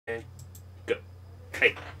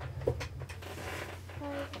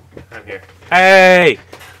Hey!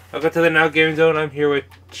 Welcome to the Now Game Zone. I'm here with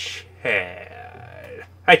Chad.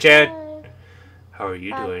 Hi, Chad. Hi. How are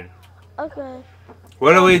you doing? Okay.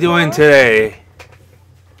 What are we doing today?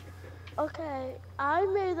 Okay. I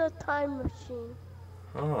made a time machine.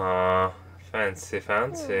 Aw, fancy.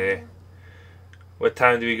 What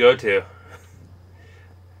time do we go to?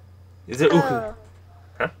 Is it? Huh?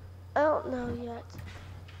 I don't know yet.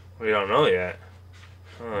 We don't know yet.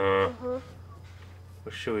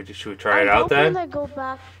 Should we try it I'm out then? I go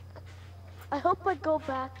back. I hope I go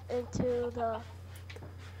back into the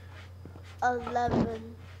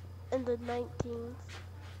 11 in the 19th.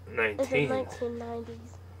 19. In the 1990s.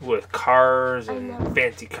 With cars I and know.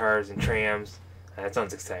 fancy cars and trams. That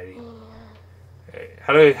sounds exciting. Yeah.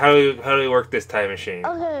 Hey, how do we work this time machine?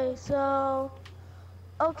 Okay, so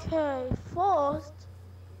first.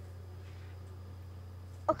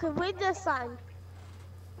 Okay, read this sign.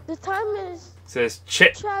 The time is It says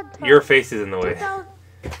Chad. Chad time. Your face is in the way. 2000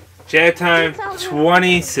 Chad time 2000.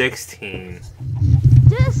 2016.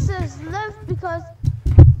 This is left because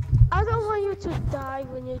I don't want you to die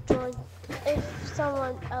when you join. If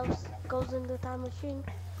someone else goes in the time machine.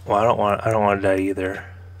 Well, I don't want to die either.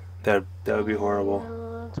 That would be horrible.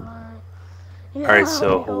 Yeah, All right,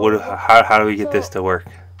 so how do we get this to work?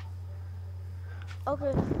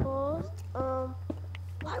 Okay, first,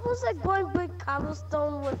 why was I going big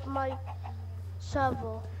cobblestone with my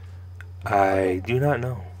shovel? I do not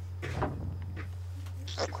know.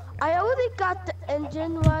 I already got the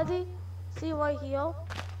engine ready. See right here.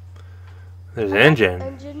 There's an engine.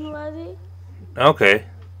 Engine ready. Okay,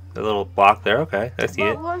 the little block there. Okay, I see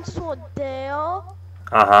it. But once we're there,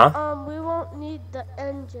 we won't need the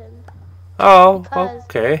engine. Oh, Because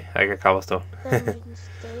okay. I got cobblestone. then we can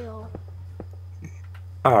steal.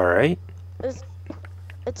 All right.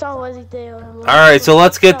 It's already there. All right, so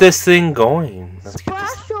let's get this thing going. Let's get this.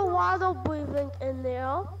 Splash your water breathing in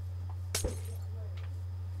there.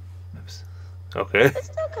 Oops. Okay. It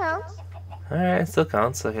still counts. All right, it still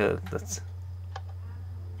counts. Okay, let's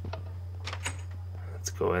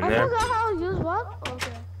go in I there. forgot how to use what?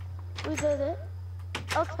 Okay. We did it.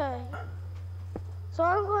 Okay. So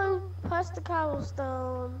I'm going to press the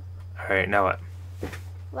cobblestone. All right, now what?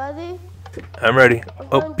 Ready? I'm ready. I'm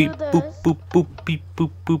Oh, gonna beep, do boop, this. boop, boop, beep,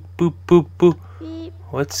 boop, boop, boop, boop, boop. Beep.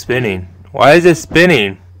 What's spinning? Why is it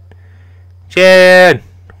spinning? Chad,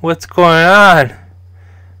 what's going on?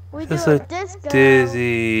 We This do is a disco.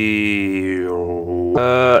 dizzy.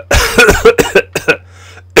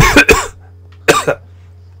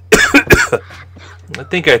 I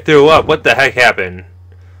think I threw up. What the heck happened?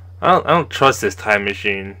 I don't trust this time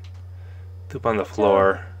machine. Poop on the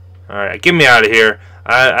floor. All right, get me out of here.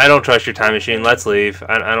 I don't trust your time machine. Let's leave.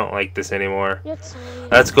 I don't like this anymore. It's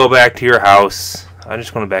Let's go back to your house. I'm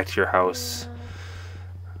just going back to your house.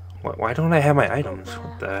 Why don't I have my items?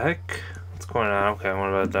 What the heck? What's going on? Okay, what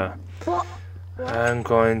about that? What? I'm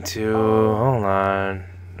going to... Hold on.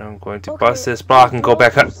 I'm going to Okay, bust this block and go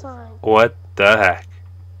back up. sign. What the heck?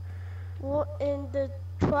 We're in the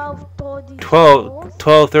 1230.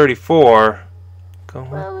 1234. Go on.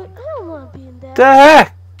 Well, I don't want to be in there. The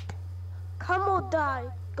heck? Come or die.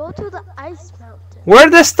 Go to the ice mountain.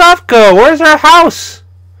 Where'd this stuff go? Where's our house?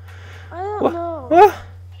 I don't What? know. What?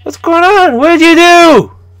 What's going on? What did you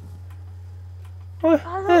do? What?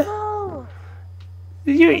 I don't know.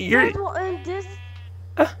 You're It says we're in this.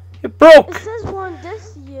 it broke. It says we're in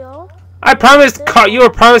this year. I promised you were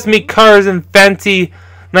promised me cars in fancy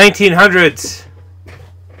 1900s.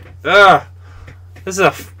 Ugh. This is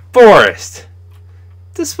a forest.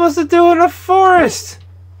 What's this supposed to do in a forest?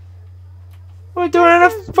 What are we doing in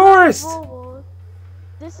This a is my forest? world.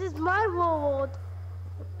 This is my world.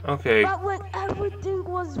 Okay. But when everything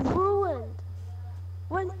was ruined,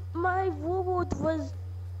 when my world was,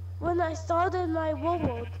 when I started my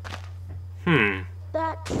world,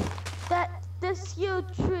 that this huge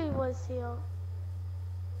tree was here.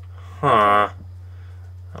 Huh.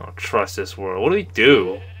 I don't trust this world. What do we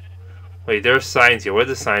do? Wait, there's signs here. What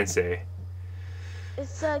does the sign say? It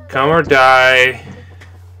said Come or die.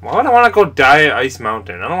 Why would I want to go die at Ice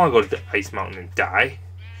Mountain? I don't want to go to Ice Mountain and die.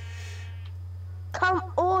 come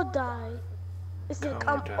or die. It said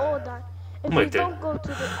Come come or or die. If my you God. don't go to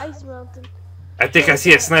the ice mountain, I think I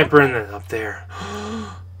see a sniper up there.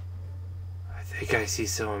 I think I see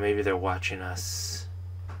someone. Maybe they're watching us.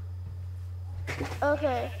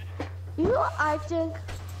 okay. You know what I think?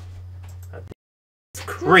 It's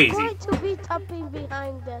crazy. There's going to be something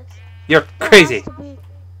behind this. You're There crazy. has to be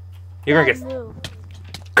You're gonna that get move.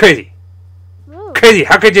 crazy. Move. Crazy.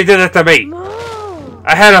 How could you do that to me? Move.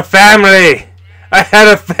 I had a family. I had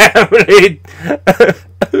a family.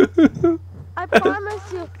 I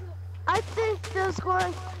promise you. I think there's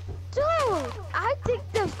going... Dude! I think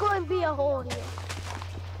there's going to be a hole here.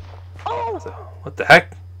 Oh! What the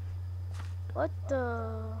heck? What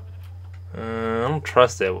the... I don't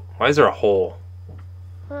trust it. Why is there a hole?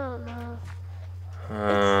 I don't know.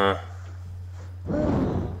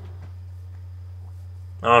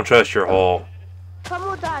 I don't trust your hole. Come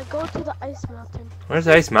on, Dad. Go to the ice mountain. Where's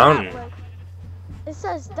the ice mountain? It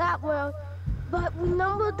says that way. But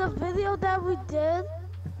remember the video that we did?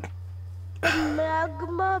 The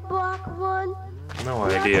magma block one? No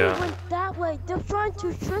We idea. actually went that way. They're trying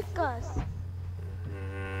to trick us.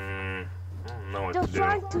 I don't know what They're to do.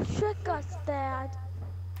 trying to trick us, Dad.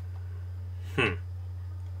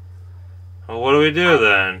 Well, what do we do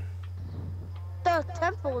then? The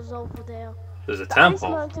temple's over there. There's a The ice temple.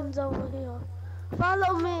 mountain's over here.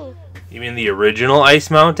 Follow me. You mean the original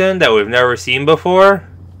ice mountain that we've never seen before?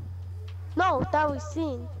 No, that we've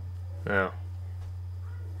seen. No.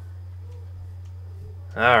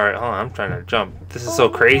 Alright, hold on, I'm trying to jump. This is so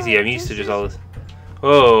crazy, I'm used to just all this.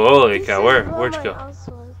 Whoa, holy This cow, is where'd you my go? house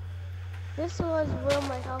was. This was where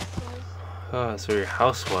my house was. Oh, that's where your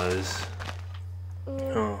house was. And,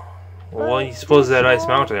 Oh. Well, what do you suppose that ice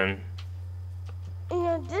mountain?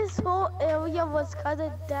 and this whole area was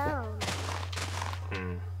cut down.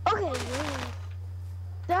 Okay, yeah.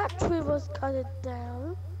 That tree was cut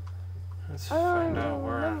down. Let's I don't find even out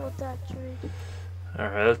where. remember that tree.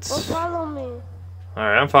 Alright, Well, let's. follow me.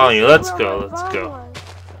 Alright, I'm following you. This Let's is go, where my let's farm go.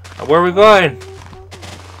 was. Where are we going?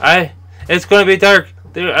 It's gonna be dark.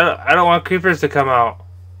 Dude, I don't want creepers to come out.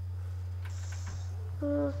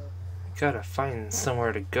 Uh, Gotta find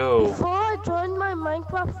somewhere to go. Before I joined my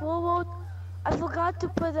Minecraft world, I forgot to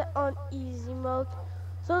put it on easy mode,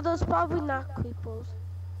 so there's probably not creepers.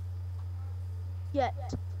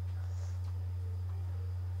 Yet.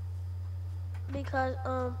 Because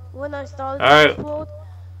when I started Alright. this world,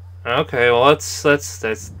 Okay, well let's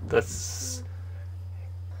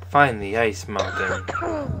find the ice mountain.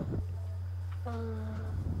 Oh,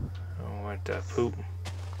 what the poop.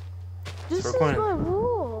 this So is we're going- my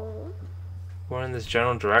world. We're in this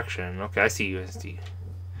general direction. Okay, I see you. I see you.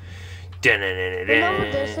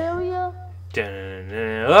 Remember this area?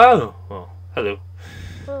 Oh, well, hello.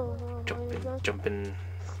 Oh, Jumping.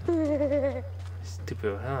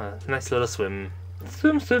 Stupid. Nice little swim.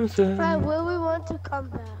 Swim. I really want to come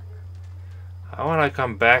back. How would I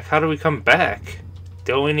come back? How do we come back?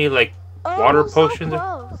 Don't we need like Oh, water we're so potions?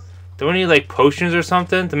 close. Don't we need like potions or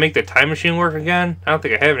something to make the time machine work again? I don't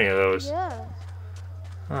think I have any of those. Yeah.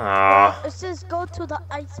 Ah. It says go to the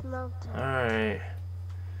ice mountain. Alright.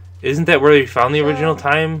 Isn't that where we found the original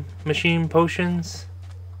time machine potions?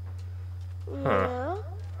 Yeah.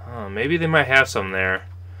 Oh, maybe they might have some there.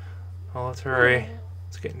 Oh, let's hurry.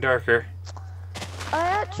 It's getting darker.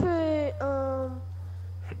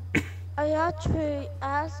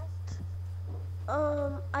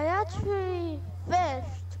 I actually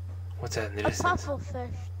fished What's that in the a distance? puffer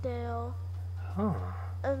fish there, Huh.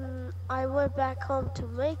 and I went back home to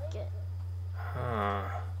make it. Huh.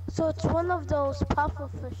 So it's one of those puffer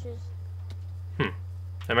fishes.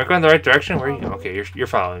 Am I going the right direction? Where are you? Okay, you're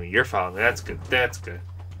following me. You're following me. That's good. That's good.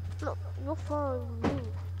 No, you're following me.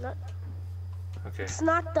 Not, Okay. it's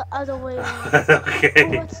not the other way around. Oh,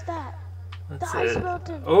 Okay. what's that? That's The ice it.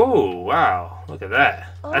 mountain. Oh, wow. Look at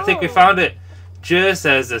that. I think we Oh. found it just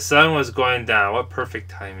as the sun was going down. What perfect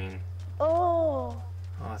timing. Oh,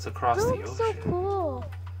 Oh, it's across the looks so ocean. cool.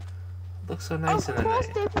 Looks so nice in Of the course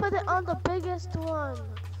night. they put it on the biggest one.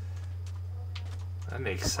 That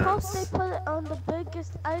makes Of course they sense. put it on the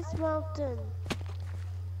biggest ice mountain.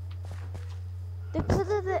 They put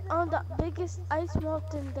it on the biggest ice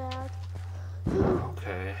mountain, Dad.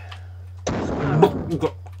 Okay.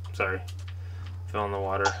 Sorry. Fell in the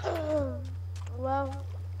water. Well,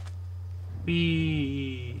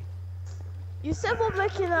 Whee. you said we're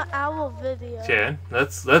making an owl video. Chad,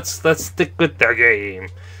 let's stick with the game.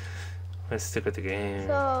 Let's stick with the game.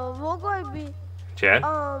 So we're going to be Chad?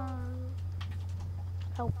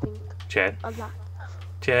 helping Chad? a lot.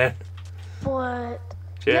 Chad? But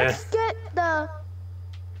Chad? let's get the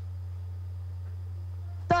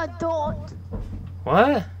dirt.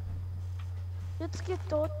 What? Let's get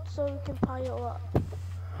dirt so we can pile up.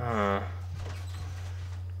 Huh.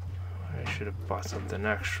 I should have bought something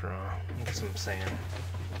extra. Get some sand.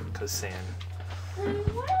 Cause sand.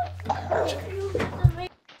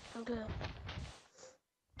 Okay.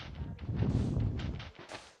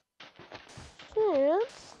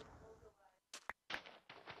 Chance?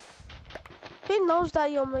 He knows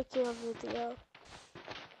that you're making a video.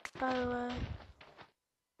 By the way.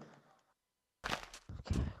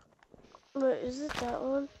 Okay. Wait, is it that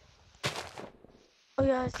one? Oh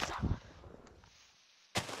yeah, it's that one.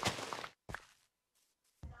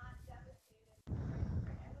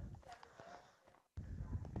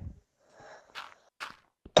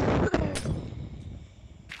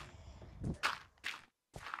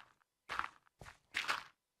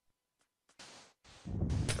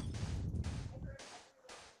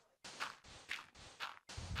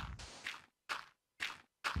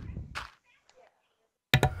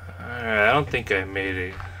 Alright, I don't think I made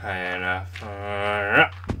it high enough.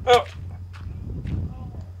 Oh!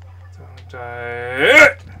 Don't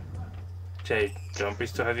die. Jay, don't be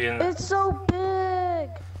so heavy in the... It's so big!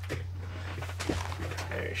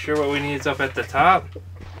 Are you sure what we need is up at the top?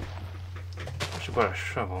 I should put a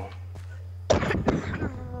shovel.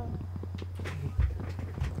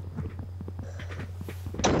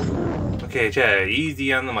 Okay, Jay,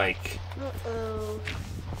 easy on the mic. Uh-oh.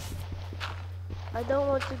 I don't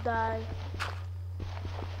want to die.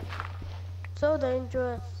 So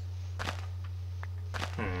dangerous.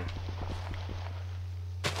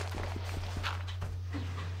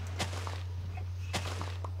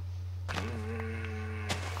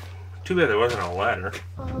 Too bad there wasn't a ladder.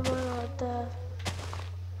 Oh my god, Dad.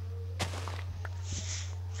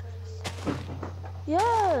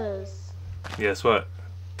 Yes! Yes, what?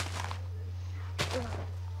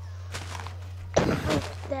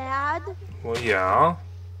 Dad? Well, yeah.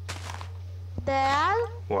 Dad?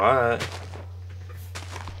 What?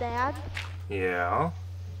 Dad? Yeah.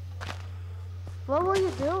 What were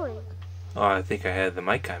you doing? Oh, I think I had the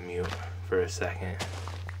mic on mute for a second.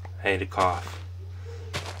 I had to cough.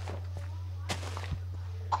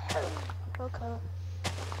 Okay.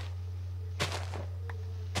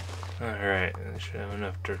 Alright, I should have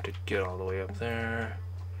enough dirt to get all the way up there.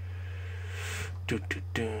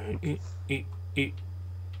 Eat.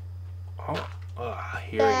 Oh,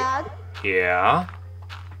 here Dad? we go. Yeah?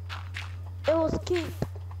 It was keep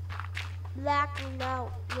blacking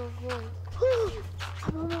out your voice.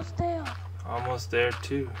 I'm almost there. Almost there,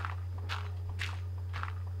 too.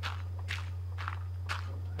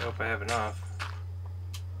 I hope I have enough.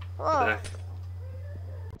 Oh,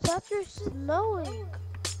 it's after snowing.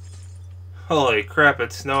 Holy crap,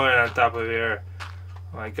 it's snowing on top of here.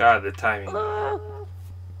 Oh my god, the timing. Oh,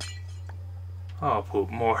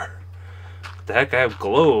 poop, more. What the heck, I have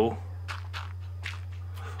glow.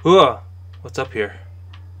 Ooh, what's up here?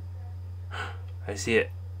 I see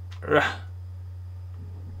it.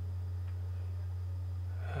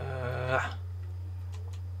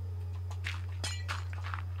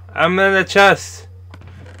 I'm in the chest.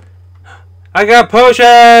 I got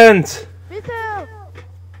potions! Me too. I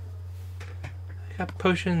got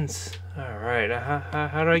potions. Alright,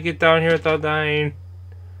 how do I get down here without dying?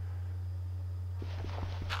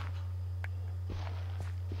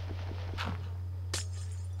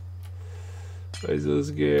 I'm so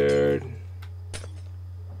scared.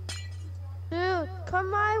 Dude,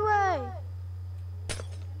 come my way.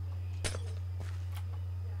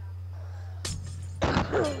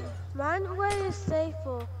 My way is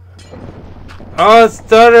safer. Oh, it's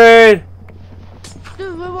stuttering!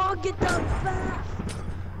 Dude, we won't get done fast.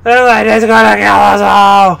 The light is gonna kill us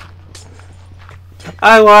all!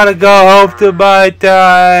 I wanna go home to my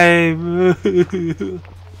time!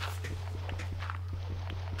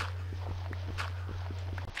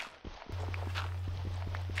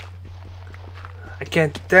 I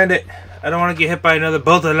can't stand it. I don't want to get hit by another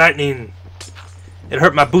bolt of lightning. It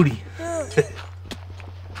hurt my booty.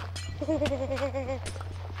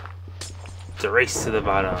 It's a race to the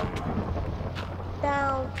bottom.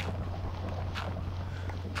 Down.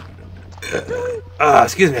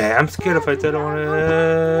 Excuse me. I'm scared if I don't want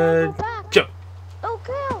to jump.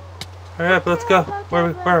 Okay. Hurry up, let's go. Where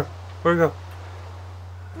we go?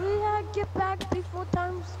 We gotta get back before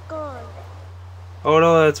time's gone. Oh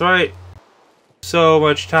no, that's right. So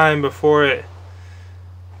much time before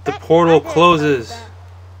the portal closes.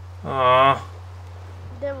 Aww.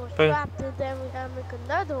 Then we're trapped and then we gotta make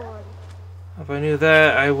another one. If I knew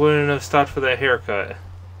that, I wouldn't have stopped for that haircut.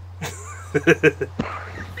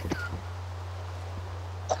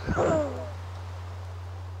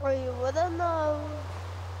 Or you wouldn't know.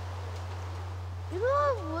 You know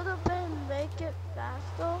what would have been make it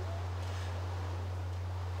faster?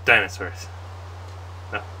 Dinosaurs.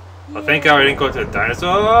 No. Well, thank God I didn't go to the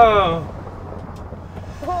dinosaur.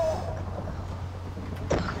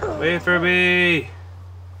 Wait for me.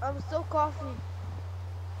 I'm so coffee.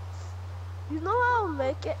 You know how to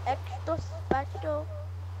make it extra special?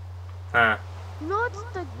 Huh. You know what's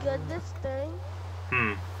the goodest thing?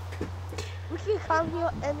 We can come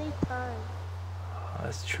here anytime.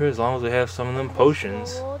 That's true, as long as we have some of them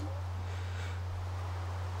potions.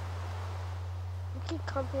 We can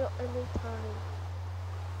come here anytime.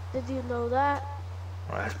 Did you know that?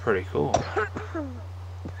 Well, that's pretty cool.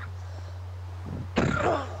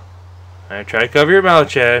 Alright, try to cover your mouth,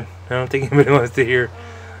 Chad. I don't think anybody wants to hear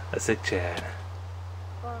a sick Chad.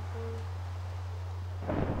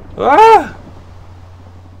 Ah!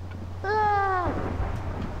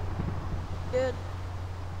 Dude,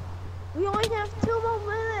 we only have 2 more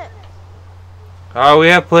minutes. Oh, we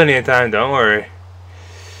have plenty of time. Don't worry.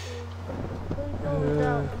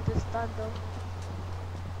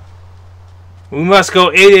 We must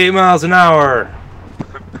go 88 miles an hour.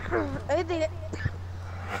 88.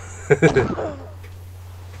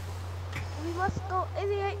 We must go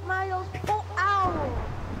 88 miles per hour.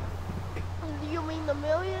 Do you mean a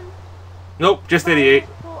million? Nope, just 88.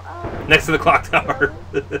 Next to the clock tower.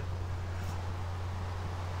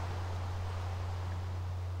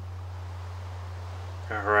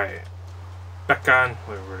 Alright. Back on.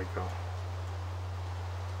 Where'd it go?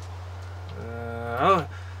 Oh,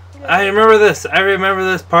 I remember this. I remember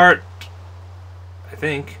this part. I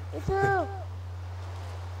think. Me too.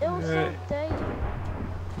 It was so day.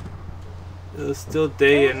 It was still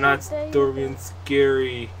day and not stormy and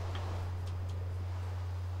scary.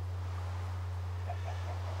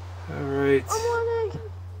 Alright.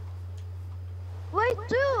 Wait,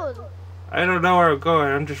 dude! I don't know where I'm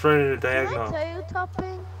going. I'm just running a diagonal. Can I tell you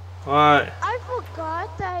something? What? I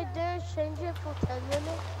forgot that I didn't change it for 10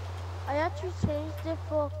 minutes. I actually changed it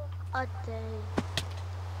for a day.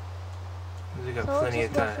 We got plenty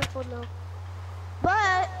of time.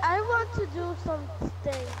 But I want to do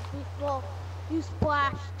something before you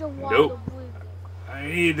splash the water. Nope. I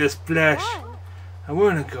need to splash. Why? I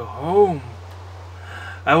want to go home.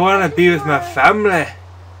 I want to be with my family.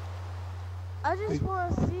 I just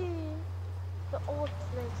want to see the old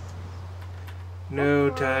place. No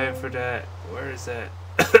time for that. Where is that?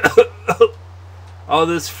 All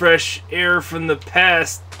this fresh air from the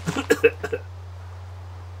past.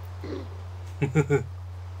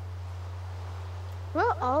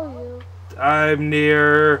 Where are you? I'm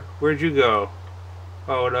near. Where'd you go?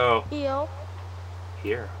 Oh no. Here.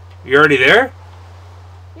 Here. You already there?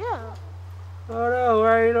 Yeah. Oh no,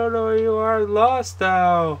 I don't know where you are. Lost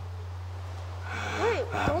now. Wait,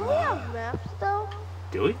 don't we have maps though?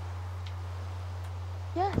 Do we?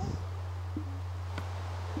 Yes.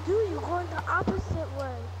 Dude, you're going the opposite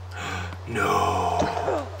way. No.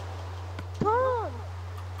 Turn.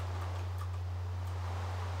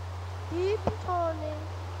 Keep turning.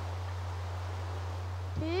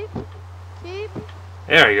 Keep.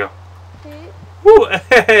 There you go. Keep. Woo!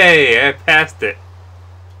 Hey, I passed it.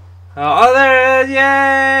 Oh, there it is!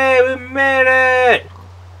 Yay! We made it!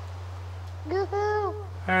 Yoo-hoo.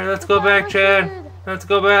 Alright, let's go back, Chad. Let's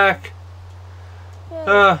go back.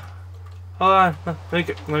 Okay. Hold on. Let me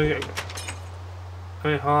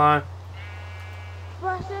hold on.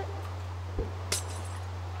 Splash it.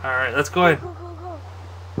 Alright, let's go in. Go.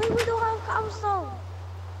 Wait, we don't have cobblestone.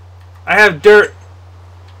 I have dirt.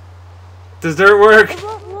 Does dirt work? It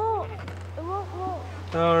won't work.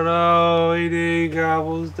 Oh no, we need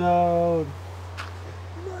cobblestone.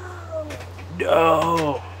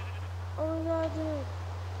 No. Oh my god, dude.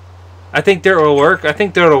 I think dirt will work. I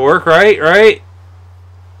think dirt will work, right?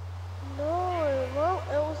 No, it won't.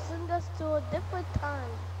 It will send us to a different time.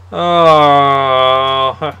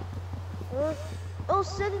 Oh. It'll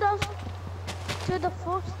send us to the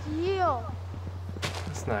first year.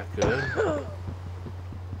 That's not good.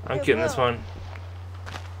 I'm getting this one.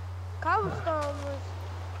 Cobblestone was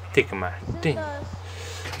Taking my send thing. us.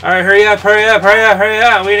 Alright, hurry up. We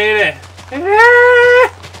need it.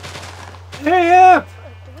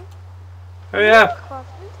 Hurry up.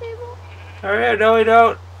 Crafting table? Hurry up. No, we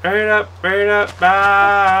don't. Hurry it up.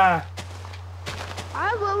 Ah.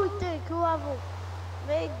 I really think whoever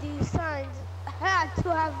made these signs had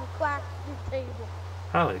to have a crafting table.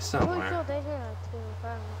 Probably Pretty somewhere. sure they had to.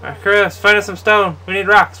 Alright, Chris, find us some stone. We need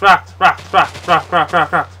rocks. Rock.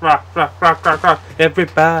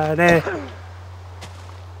 Everybody.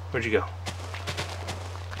 Where'd you go?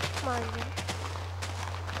 Mine.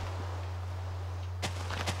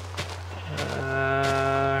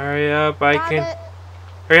 Hurry up. I Got can. it.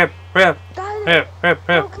 Hurry up. Got it.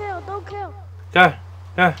 Don't kill. Go.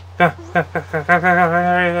 Alright,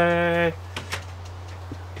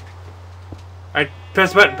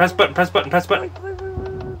 press button. Wait.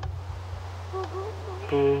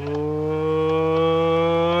 Go.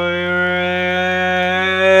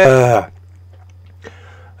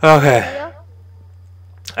 Okay. Here?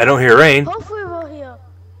 I don't hear rain. Hopefully we're here.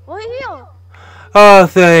 We're here. Oh,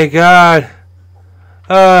 thank God.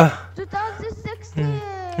 2016.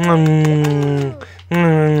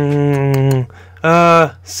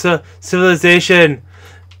 Civilization.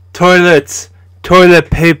 Toilets. Toilet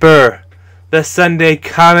paper. The Sunday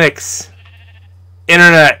comics.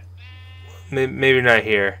 Internet. Maybe not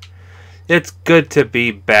here. It's good to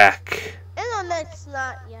be back. Internet's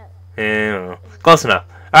not yet. Yeah, close enough.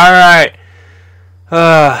 Alright.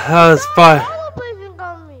 That was fun. Stop rollerblading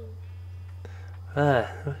on me.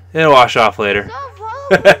 It'll wash off later. Stop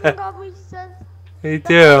rollerblading on me since Me The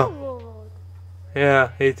too. other world. Yeah,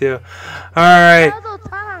 me too. Alright. Another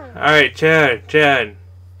time. Alright, Chad.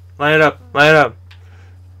 Line it up.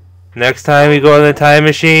 Next time you go in the time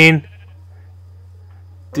machine,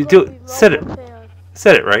 said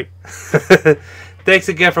it right. Thanks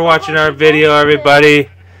again for watching our video, everybody.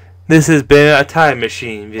 This has been a time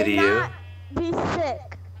machine video. Be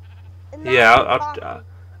sick. Yeah,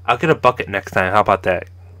 I'll get a bucket next time. How about that?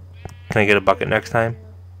 Can I get a bucket next time?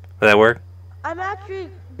 Will that work? I'm actually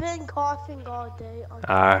been coughing all day.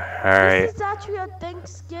 Alright. This is actually a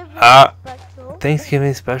Thanksgiving special.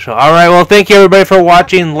 Thanksgiving special. Alright, well, thank you everybody for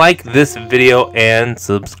watching. Like this video and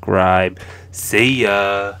subscribe. See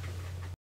ya.